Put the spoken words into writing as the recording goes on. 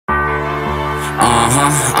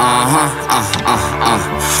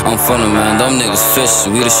I'm funny, man. Them niggas fish.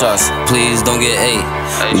 We the shots. Please don't get ate.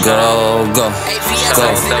 Go.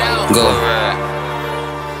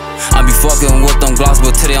 I be fucking with them Glocks,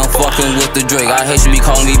 but today I'm fucking with the Drake. I hate you be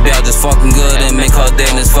calling me bad, just fucking good and make her day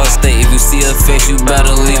in this fuck state. If you see her face, you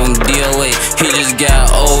better leave on DOA. He just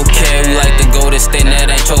got okay. We like to go to state, and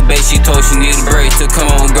that ain't your base. She told she need a break to come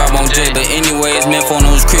on and grab on J. But anyways, man, phone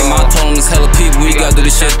on his cream. I told him there's hella people, we gotta do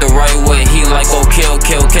this shit the right way. He like, okay.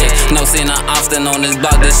 No, saying I'm often on this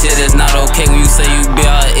block, this shit is not okay. When you say you be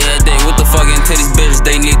out every day, what the fucking titties, bitches,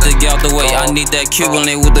 they need to get out the way. I need that Cuban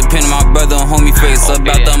link with the pen in my brother and homie face.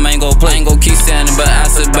 About them ain't gon' play, ain't gon' keep standing, but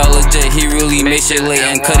OTBLilJae, he really made shit late.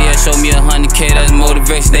 And Cuddy had showed me 100K, that's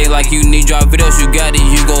motivation. They like, you need drop videos, you got it,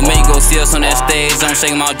 you go make. Go see us on that stage, I'm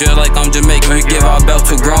shaking my drill like I'm Jamaican. We give our belt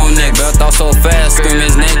to grown niggas. Belt out so fast, scream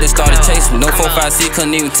his name, they started chasing. No 45C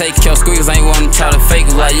couldn't even take it. Kill squeaks, ain't wanna try to fake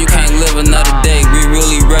it. Like, you can't live another day. We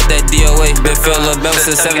really rep that DOA. Been fill up belt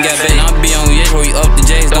since 7 got bait. I be on Yates where we up the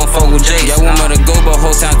J's, don't fuck with Jay. Got one more to go, but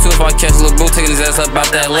whole time too. If I catch a little boo, taking his ass up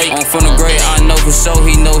out that lake. On from the grade, I know for sure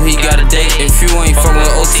he know he got a date. If you ain't fucking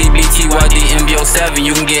with OTB, TYD, MBO7,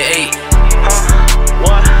 you can get 8.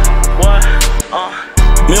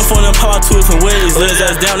 Me and phone them power to different ways. Let his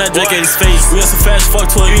ass down, that Drake at his face. We got some fast fuck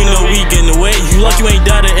 12, you know we getting away. You lucky you ain't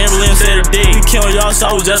died at ambulance every day. You kill y'all, so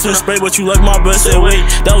I was just in spray, but you like my breath said wait.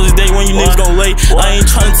 That was the day when you niggas gon' lay. I ain't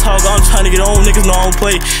tryna talk, I'm tryna get on, niggas know I don't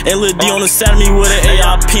play. And Lil D on the side of me with an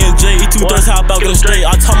AIP and J. He 2/3 hop out, get him straight.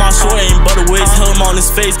 I tell my short ain't butter waist, held him on his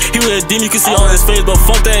face. He was a demon, you could see on his face, but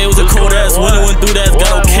fuck that, it was a cold ass winter, went through that,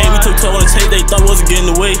 got okay. We took 12 on the tape, they thought wasn't getting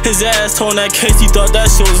away. His ass told that case, he thought that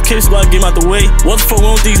shit was a case, so I get him out the way. What the fuck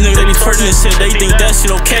wrong with these niggas, they be twerking and shit, they think that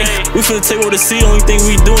shit okay. We finna take over the sea, only thing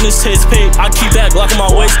we doing is chase pay. I keep that Glock in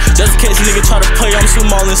my waist, just in case a nigga try to play, I'm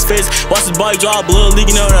shooting all in his face. Watch his body drop, blood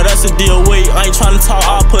leaking out, now that's a DOA. I ain't tryna talk,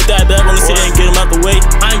 I'll put that back on the city and get him out the way.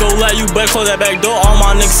 I ain't gon' let you back, close that back door, all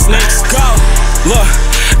my niggas snakes. Go, look,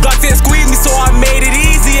 Glock didn't squeeze me, so I made it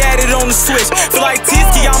easy, added on the switch. Feel like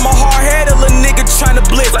Tizky, I'm a hard-headed little nigga tryna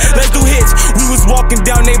blitz. Let's do hits. We was walking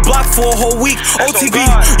down they block for a whole week. OTB,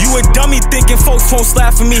 you a dummy thinking folks won't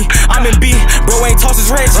slap for me. I'm in B, bro ain't toss his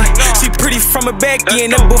Reggie. She pretty from a back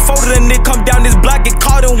end. And before the nigga come down this block, get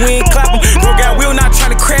caught and we ain't clapping. Bro got wheel, not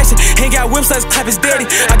tryna crash it. Ain't got whips, let's clap his daddy.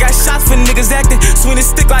 I got shots for niggas acting. Swing his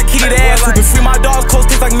stick like he did ass whooping. Free my dogs, close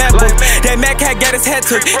stick like Matt Book. That Mac had got his head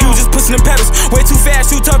took. He was just pushing them pedals way too fast.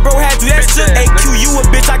 Shoot up, bro had to that shit. AQ, you a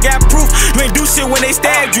bitch, I got proof. You ain't do shit when they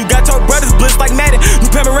stabbed you. Got your brothers blitzed like Madden. You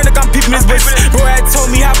panoramic, I'm peeping this bitch. Bro had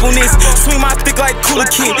told me hop on this. Swing my stick like Cooler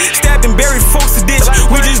Kid. Stabbed and buried folks to ditch.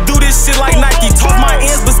 We just do this shit like Nike. Toss my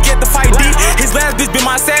ends, but scared to fight D. His last bitch been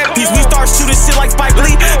my sad piece. We start shooting shit like Spike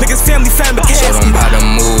Lee. Niggas family Show them how to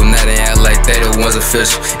move, now they act like they the ones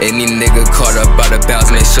official. Any nigga caught up by the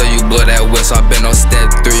bounce, make sure you blow that whistle. I been on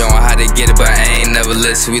step 3 on how to get it, but I ain't never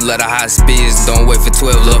listen. We let the high speeds, don't wait for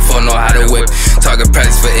 12, look for know how to whip. Target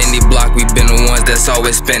practice for any block, we been the ones that's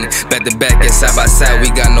always spinning. Back to back and side by side,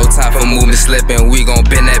 we got no time for movement slipping. We gon'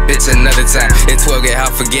 bend that bitch another time. It's 12, get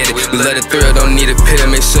how forget it. We let it thrill, don't need a pill.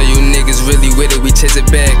 Make sure you niggas really with it. We chase it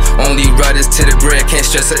back, only riders to the bread. Can't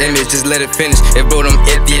stress the image, just let it finish. If bro them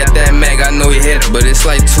empty at that mag, I know he hit it. But it's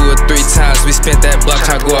like 2 or 3 times we spent that block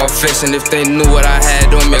trying to go out fishing. If they knew what I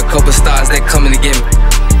had on me, a couple stars, they coming to get me.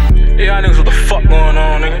 Yeah, y'all niggas, what the fuck going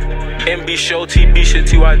on, nigga? MB shit, OTB shit,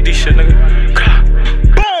 TYD shit, nigga.